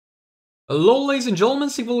Hello ladies and gentlemen,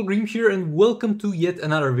 thewierdguy here and welcome to yet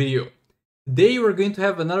another video. Today we're going to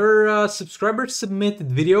have another subscriber submitted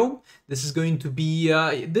video. This is going to be,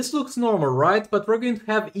 this looks normal, right? But we're going to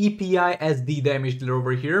have EPI as the damage dealer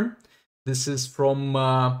over here. This is from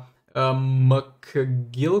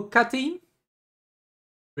McGilcutty.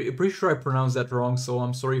 Pretty sure I pronounced that wrong, so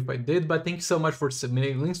I'm sorry if I did, but thank you so much for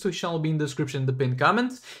submitting. Links to his channel will be in the description in the pinned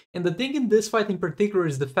comment. And the thing in this fight in particular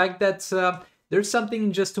is the fact that there's something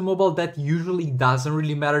in Just 2 Mobile that usually doesn't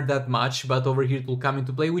really matter that much, but over here it will come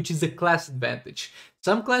into play, which is a class advantage.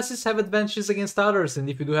 Some classes have advantages against others, and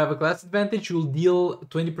if you do have a class advantage, you'll deal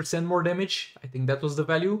 20% more damage, I think that was the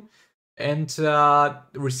value, and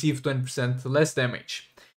receive 20% less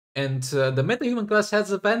damage. And the metahuman class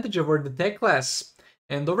has advantage over the tech class.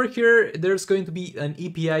 And over here, there's going to be an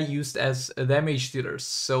EPI used as a damage dealer.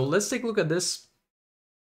 So let's take a look at this.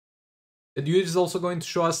 The dude is also going to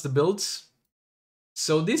show us the builds.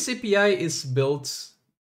 So this EPI is built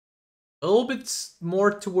a little bit more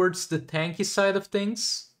towards the tanky side of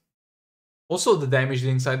things. Also the damage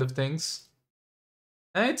dealing side of things.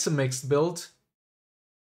 And it's a mixed build.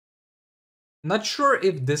 Not sure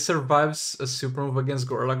if this survives a super move against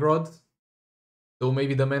Gorilla Grodd. Though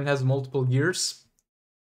maybe the man has multiple gears.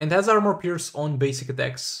 And has armor pierce on basic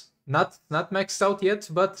attacks. Not maxed out yet,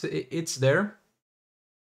 but it's there.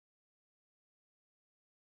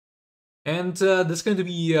 And this is going to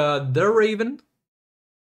be the Raven.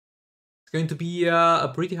 It's going to be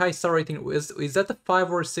a pretty high star rating. Is that a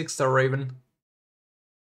 5 or 6 star Raven?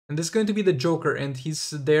 And this is going to be the Joker, and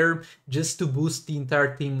he's there just to boost the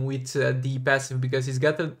entire team with the passive, because he's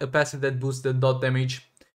got a passive that boosts the dot damage.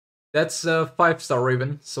 That's a 5 star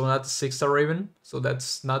Raven, so not a 6 star Raven, so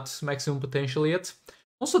that's not maximum potential yet.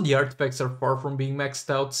 Also, the artifacts are far from being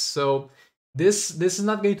maxed out, so this is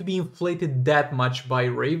not going to be inflated that much by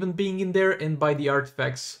Raven being in there and by the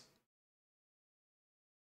artifacts.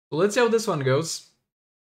 So let's see how this one goes.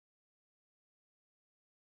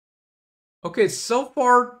 Okay, so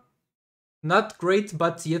far not great,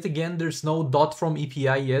 but yet again there's no dot from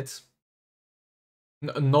EPI yet.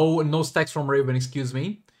 No stacks from Raven, excuse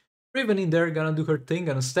me. Raven in there, gonna do her thing,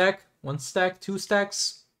 gonna stack. 1 stack, 2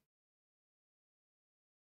 stacks.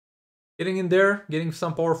 Getting in there, getting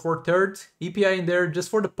some power for third. EPI in there just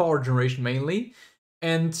for the power generation mainly.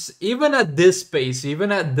 And even at this pace,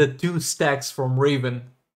 even at the 2 stacks from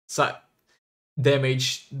Raven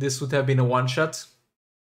damage, this would have been a one-shot.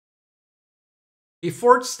 If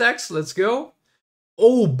 4 stacks, let's go.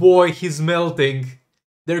 Oh boy, he's melting.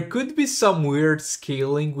 There could be some weird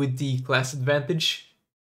scaling with the class advantage.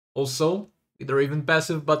 Also, either even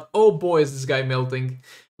passive, but oh boy is this guy melting.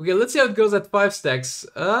 Okay, let's see how it goes at 5 stacks.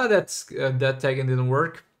 That tagging didn't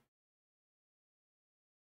work.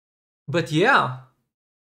 But yeah,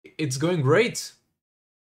 it's going great.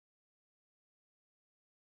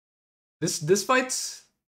 This fight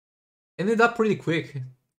ended up pretty quick.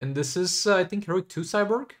 And this is, I think, Heroic 2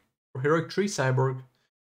 Cyborg? Or Heroic 3 Cyborg.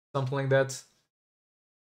 Something like that.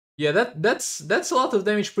 Yeah, that's a lot of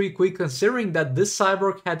damage pretty quick, considering that this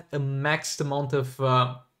Cyborg had a maxed amount of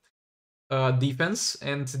defense,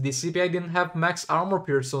 and the CPI didn't have max armor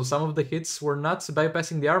pierce, so some of the hits were not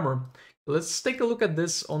bypassing the armor. Let's take a look at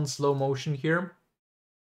this on slow motion here.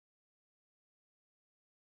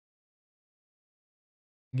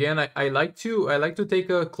 Again, I like to take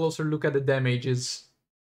a closer look at the damages.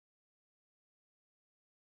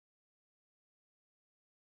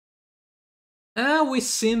 We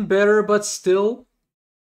seem better, but still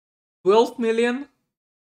 12 million.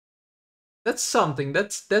 That's something.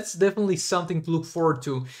 That's definitely something to look forward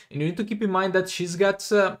to. And you need to keep in mind that she's got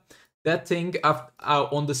that thing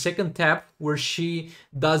on the second tap where she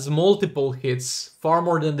does multiple hits, far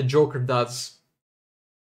more than the Joker does.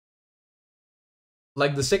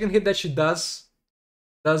 Like the second hit that she does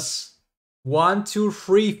 1, 2,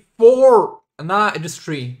 3, 4. Nah, just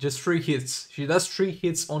 3 hits. She does 3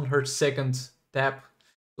 hits on her second tap.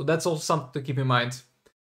 So that's also something to keep in mind.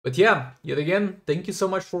 But yeah, yet again, thank you so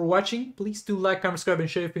much for watching. Please do like, comment, subscribe, and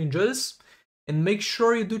share if you enjoy this. And make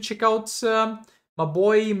sure you do check out my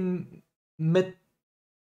boy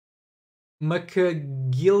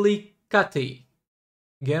McGilcutty.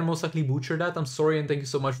 Again, most likely butchered that. I'm sorry, and thank you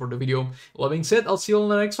so much for the video. All that being said, I'll see you on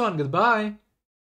the next one. Goodbye.